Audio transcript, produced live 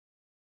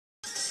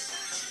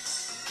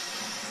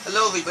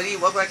Hello everybody,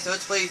 welcome back to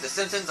Let's Play the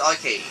Simpsons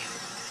Arcade.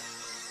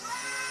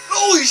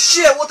 Holy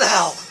shit, what the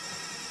hell?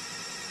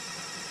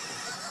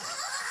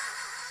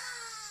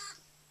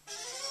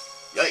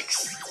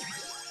 Yikes.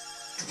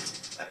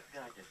 That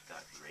guy just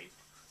got raped.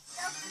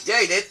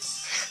 Yeah, he did.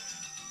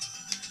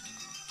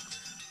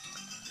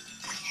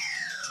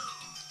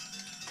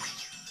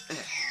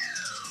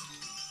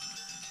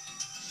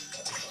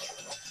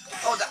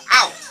 Oh,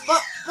 ow!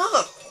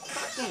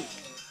 Motherfucking...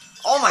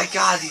 Oh my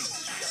god, these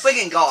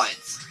friggin' guards.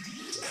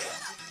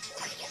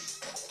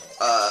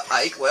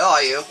 Ike, where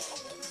are you?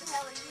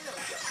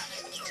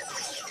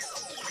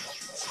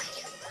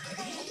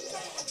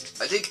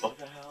 I think... What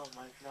the hell?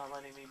 Mike's not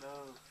letting me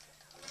move.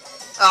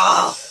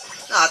 Oh!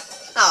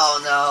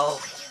 Oh no.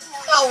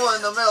 Now we're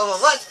in the middle of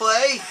a Let's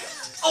Play!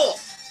 Oh!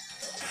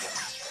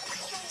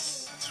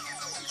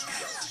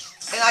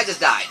 And I just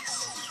died.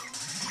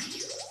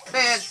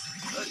 Man,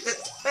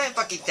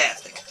 fucking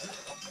tastic.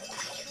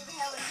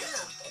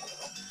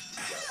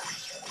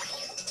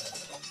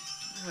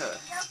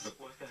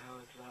 What the hell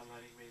is not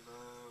letting me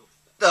move?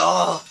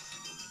 Oh!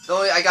 Don't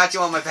worry, I got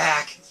you on my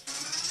back.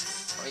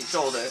 On your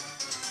shoulder.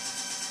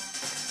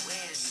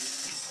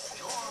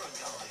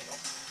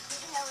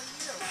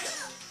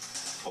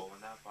 Well, we're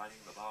not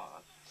fighting the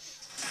boss.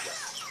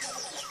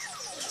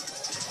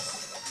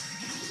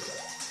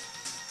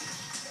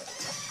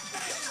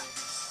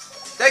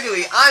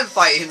 Technically, I'm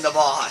fighting the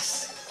boss.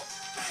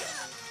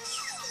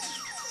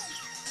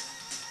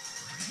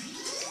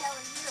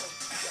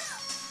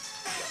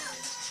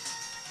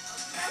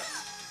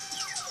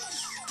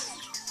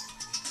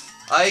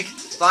 Ike,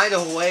 find a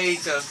way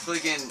to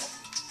freaking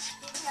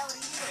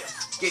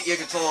get your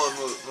controller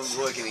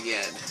working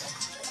again.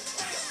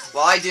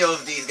 While I deal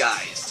with these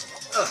guys.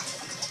 Ugh.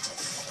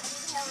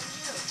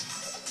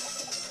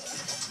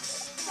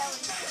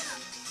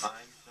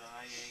 I'm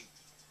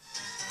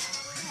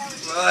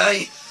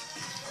dying.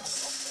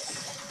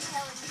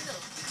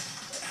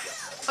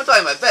 I'm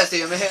trying my best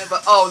here, man,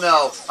 but oh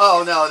no.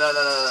 Oh no,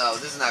 no.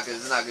 This is not good,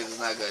 this is not good, this is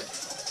not good.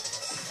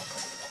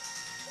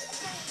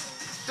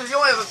 Dude, you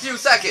only have a few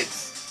seconds.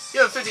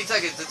 You have 50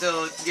 seconds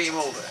until it's game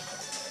over.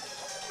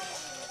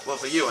 Well,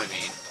 for you, I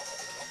mean.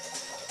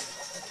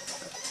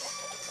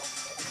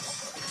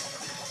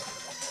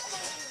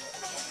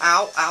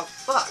 Ow, ow,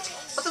 fuck.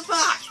 What the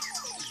fuck?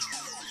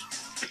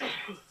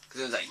 Cause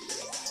it was like...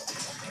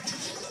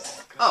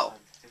 Oh.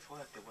 It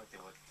worked.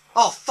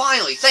 Oh,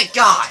 finally, thank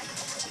God!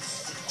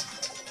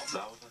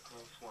 That was a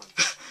close one.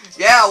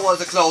 Yeah, it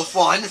was a close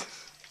one.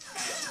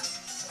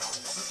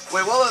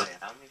 Wait, what was... Wait,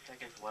 how many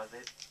seconds was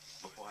it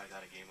before I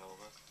got a game over?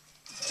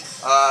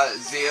 0.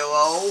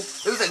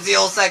 It was at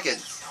 0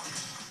 seconds.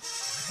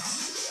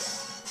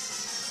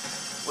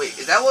 Wait,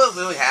 is that what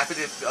really happened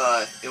if,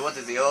 it went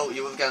to 0?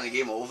 You would have gotten the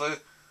game over?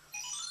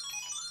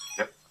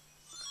 Yep.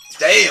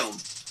 Damn!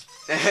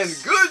 And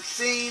good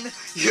scene!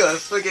 You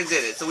freaking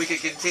did it, so we can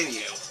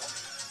continue.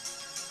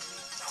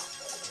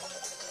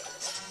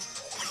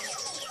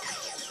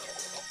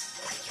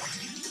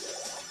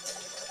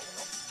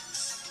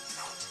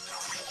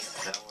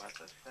 Now we're at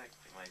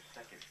my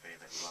second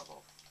favorite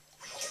level.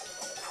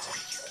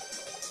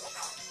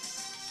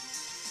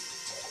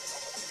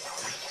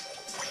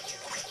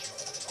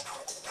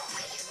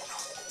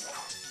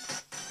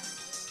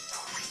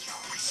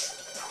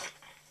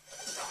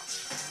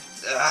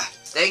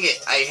 Dang it,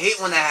 I hate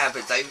when that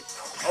happens. I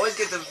always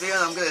get the feeling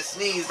I'm gonna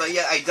sneeze, but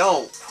yet I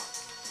don't.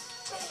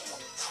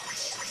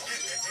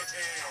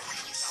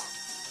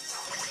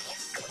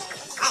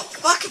 Ow,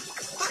 fuck!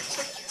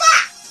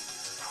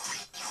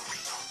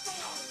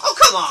 Oh,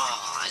 come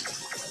on!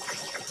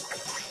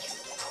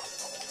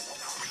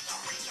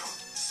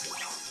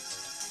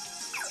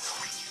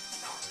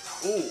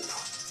 Ooh.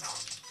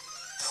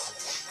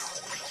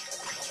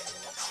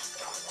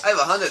 I have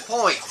 100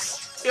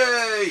 points!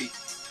 Yay!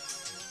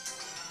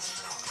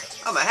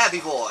 I'm a happy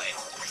boy.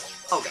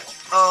 Oh god.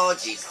 Oh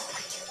jeez.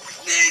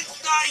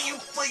 Die, you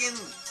fucking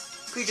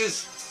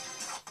creatures.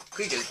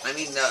 Creatures. I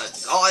mean,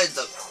 gods.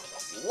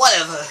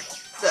 Whatever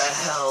the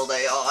hell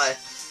they are.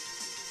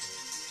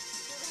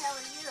 Who the hell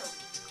are you?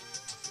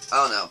 I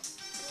don't know. Who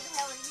the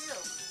hell are you?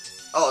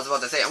 Oh, I was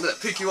about to say, I'm gonna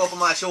pick you up on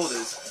my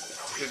shoulders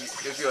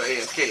if you're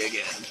AFK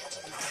again.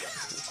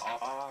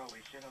 Oh, we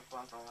should have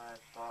fought the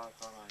last boss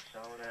on our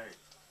shoulders.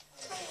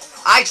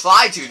 I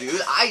tried to,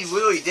 dude. I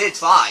really did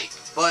try,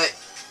 but.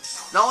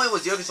 Not only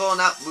was your controller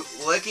not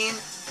working,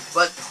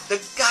 but the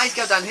guys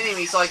kept on hitting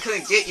me so I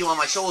couldn't get you on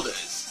my shoulders.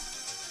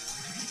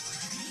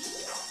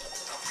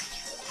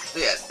 So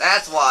yeah,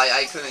 that's why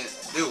I couldn't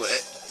do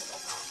it.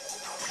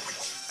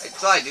 I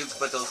tried to,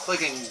 but those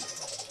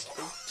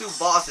two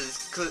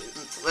bosses couldn't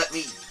let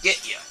me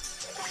get you.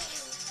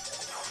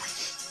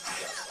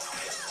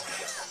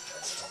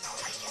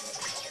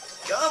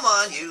 Come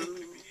on, you.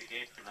 If you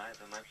gave tonight,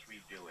 then let's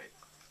redo it.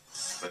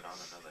 But on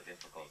another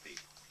difficulty.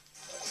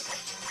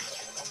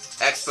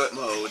 Expert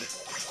mode.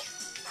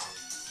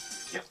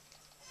 Yep.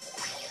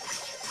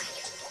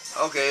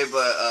 Okay,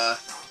 but,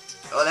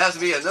 well, it has to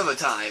be another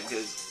time,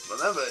 because,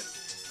 remember,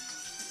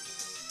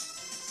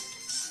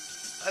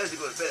 I have to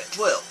go to bed at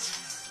 12.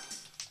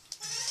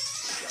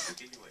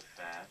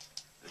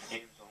 fast. This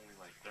game's only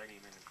like 30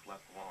 minutes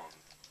left long.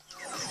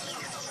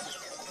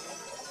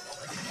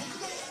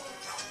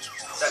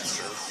 That's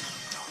true.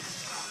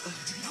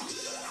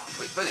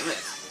 Wait, 30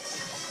 minutes.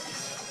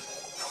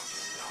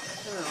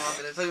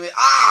 Longer than 30 minutes.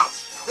 Ah!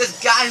 This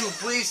guy who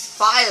breathes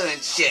fire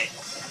and shit.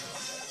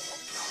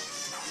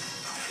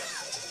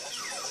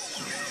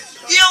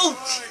 Yo!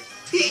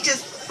 He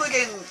just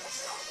friggin'.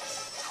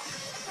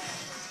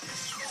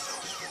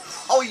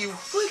 Oh, you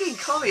friggin'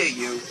 come here,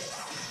 you.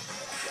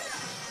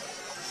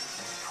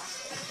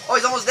 Oh,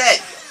 he's almost dead.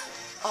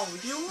 Oh,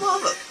 you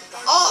mother.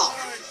 Oh!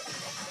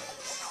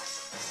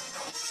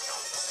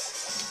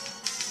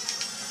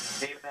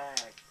 Stay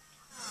back.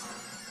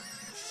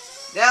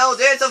 Now,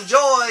 dance of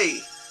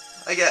joy!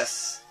 I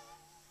guess.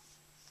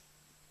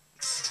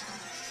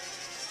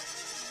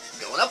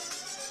 Going up.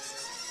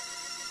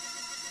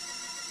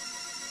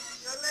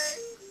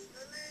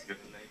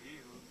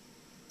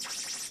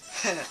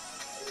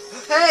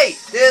 Hey!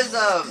 There's,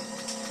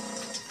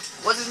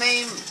 what's his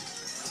name?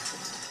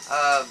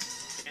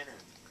 Skinner.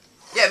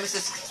 Yeah,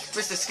 Mr.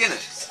 Skinner.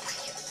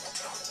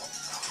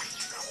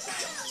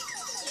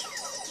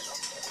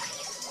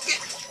 Get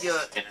your...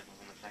 Skinner's a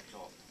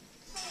homosexual.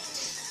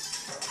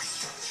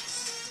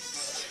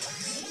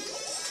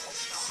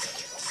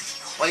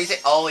 What do you say?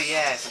 Oh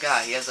yeah, I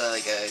forgot. He has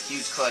like a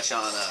huge crush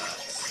on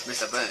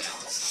Mr. Burns.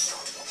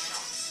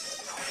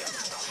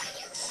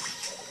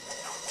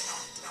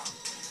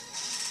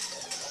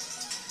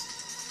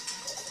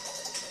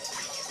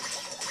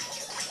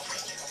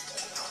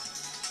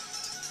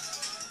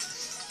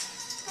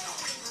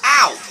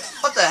 Ow!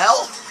 What the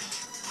hell?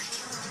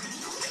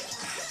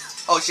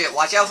 Oh shit!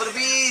 Watch out for the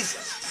bees!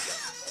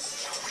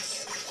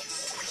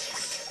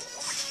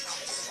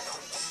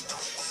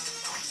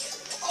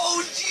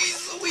 Oh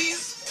jeez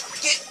Louise!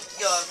 Get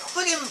your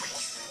friggin'...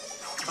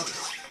 Okay.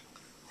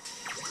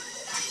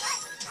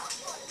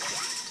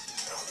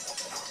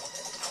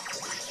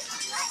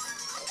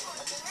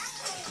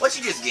 What'd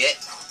you just get?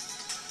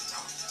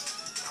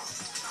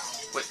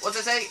 Wait, what's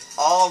it say?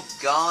 All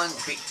gone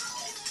be...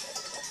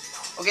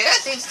 Okay,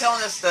 that thing's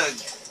telling us to...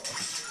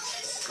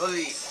 go to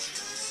the...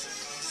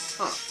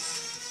 Huh.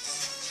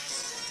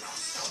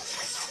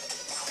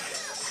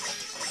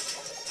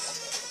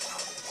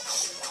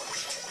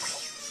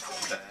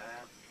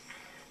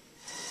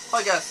 Oh,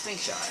 I got a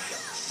slingshot.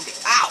 Okay,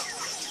 ow!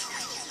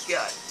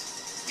 God.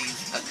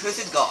 These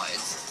accursed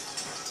guards.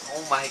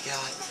 Oh my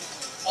god.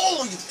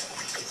 Oh, you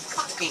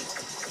fucking...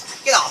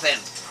 Get off him!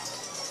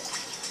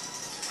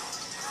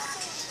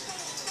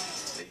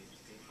 These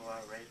people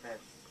are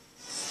rapists.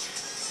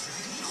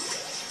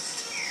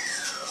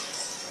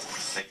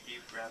 They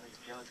keep grabbing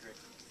children.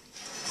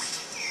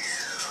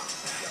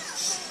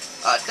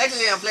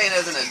 Technically I'm playing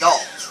as an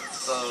adult,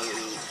 so...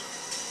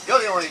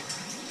 You're the only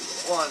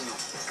one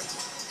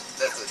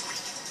that's a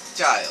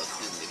child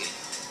in the game.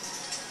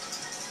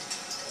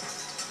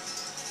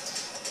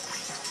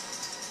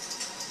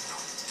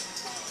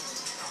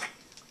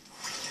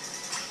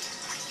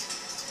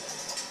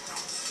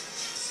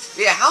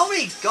 Yeah, how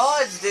many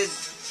guards did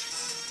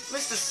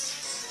Mr.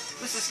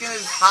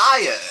 Skinner's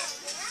hire?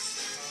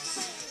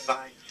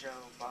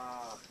 Sideshow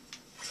Bob.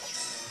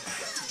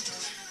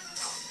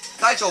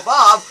 Sideshow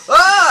Bob?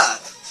 Ah!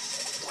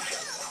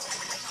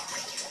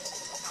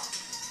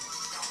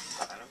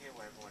 I don't get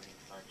why everyone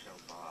needs Sideshow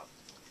Bob.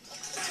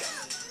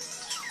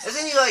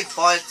 Isn't he like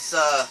Bart's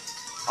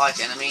arch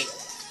enemy? No,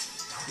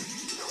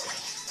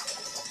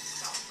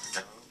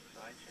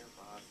 Sideshow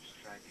Bob just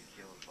tried to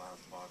kill Bob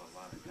a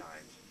lot of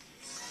times.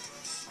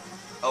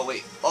 Oh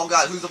wait. Oh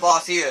god, who's the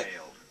boss here?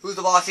 Failed. Who's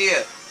the boss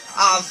here?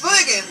 Ah,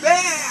 friggin'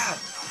 bear!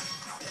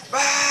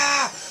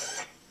 Ah!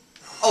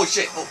 Oh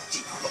shit! Oh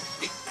gee! Oh,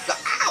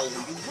 ow!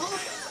 You mother!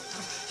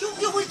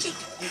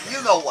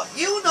 You know what?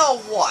 You know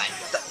what?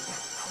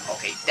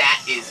 Okay,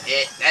 that is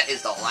it. That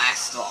is the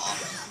last straw.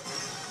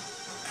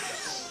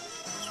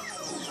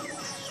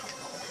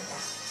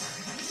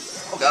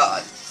 Oh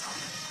god.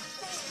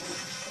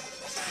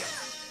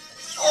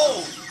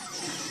 Oh!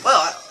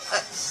 Well,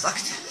 that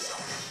sucked.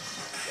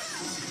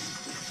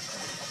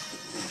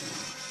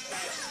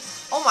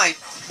 Oh my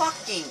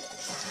fucking...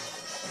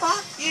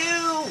 Fuck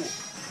you!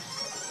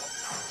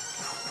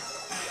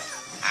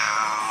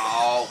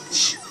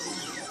 Ouch!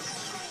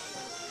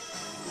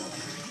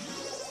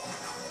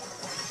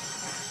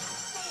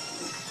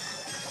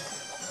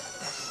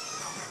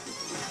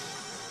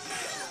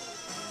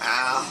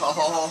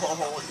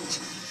 Ouch!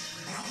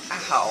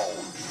 Ow!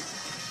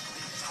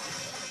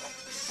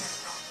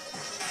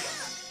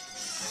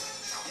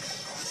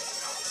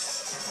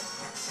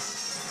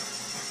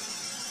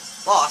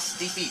 Boss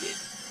defeated.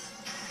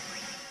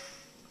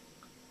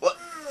 What?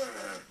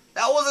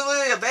 That wasn't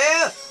really a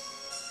bear?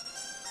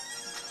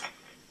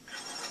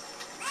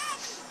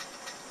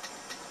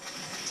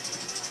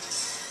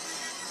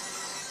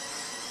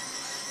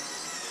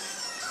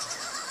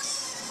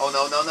 Oh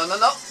no no no no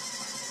no!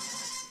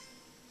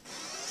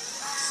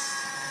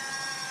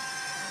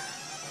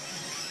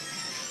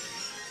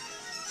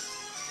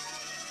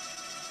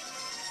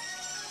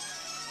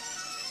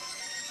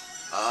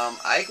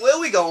 Ike, where are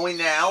we going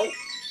now?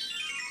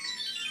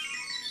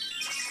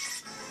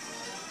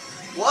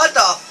 What the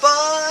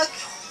fuck?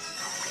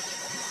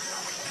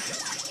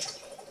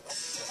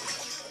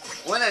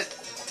 When it...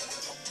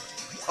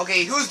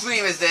 Okay, whose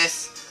dream is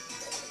this?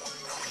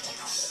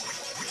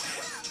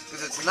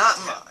 Because it's not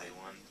mine.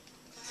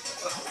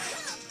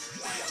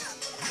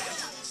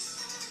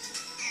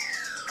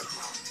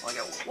 Oh my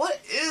god,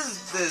 what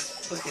is this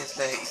fucking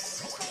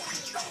place?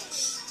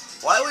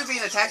 Why are we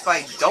being attacked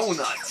by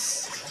donuts?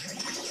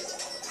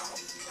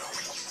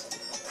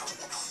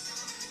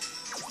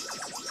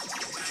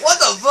 What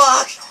the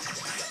fuck?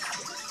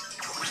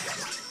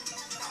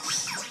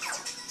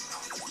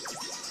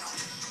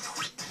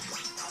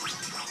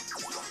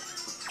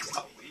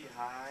 Are we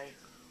high?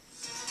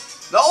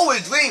 No, we're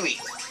dreaming.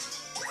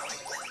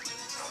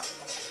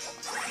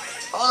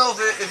 I don't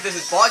know if this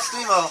is Bart's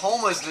dream or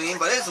Homer's dream,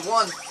 but it's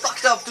one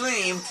fucked up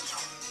dream.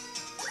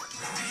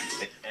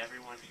 It's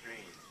everyone's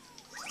dream.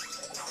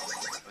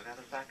 Look at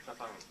the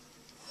saxophone.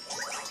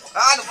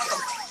 Ah, what the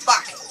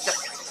fuck?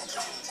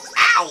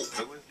 Ow!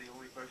 Who was the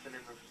only person in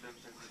The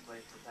Simpsons who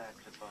plays the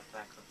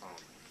saxophone?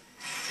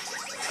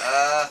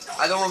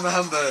 I don't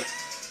remember.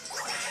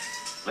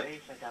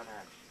 Lace a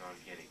dumbass. No, I'm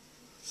kidding.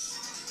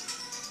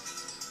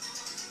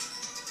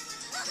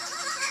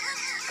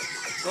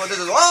 So this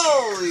is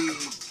holy.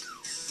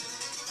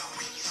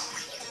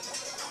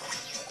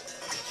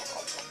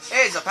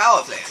 Hey, it's a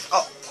power plant.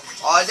 Oh,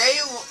 are they?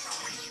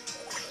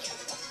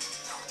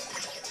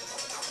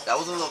 That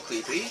was a little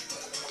creepy.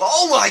 But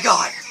oh my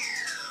god!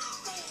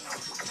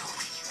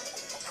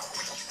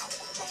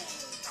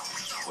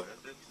 What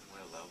if this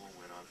level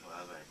went on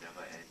forever and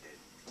never ended?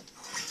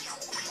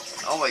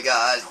 Oh my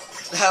god.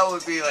 That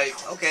would be like,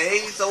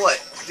 okay, so what?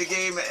 The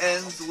game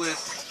ends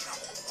with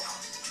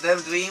them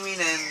dreaming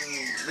and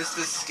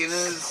Mr.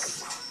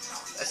 Skinner's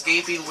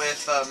escaping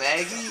with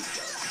Maggie?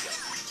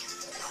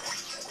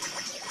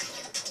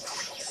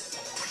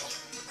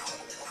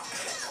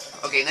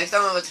 Okay, next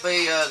time on Let's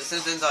Play The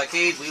Simpsons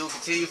Arcade, we will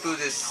continue through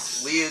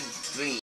this weird dream.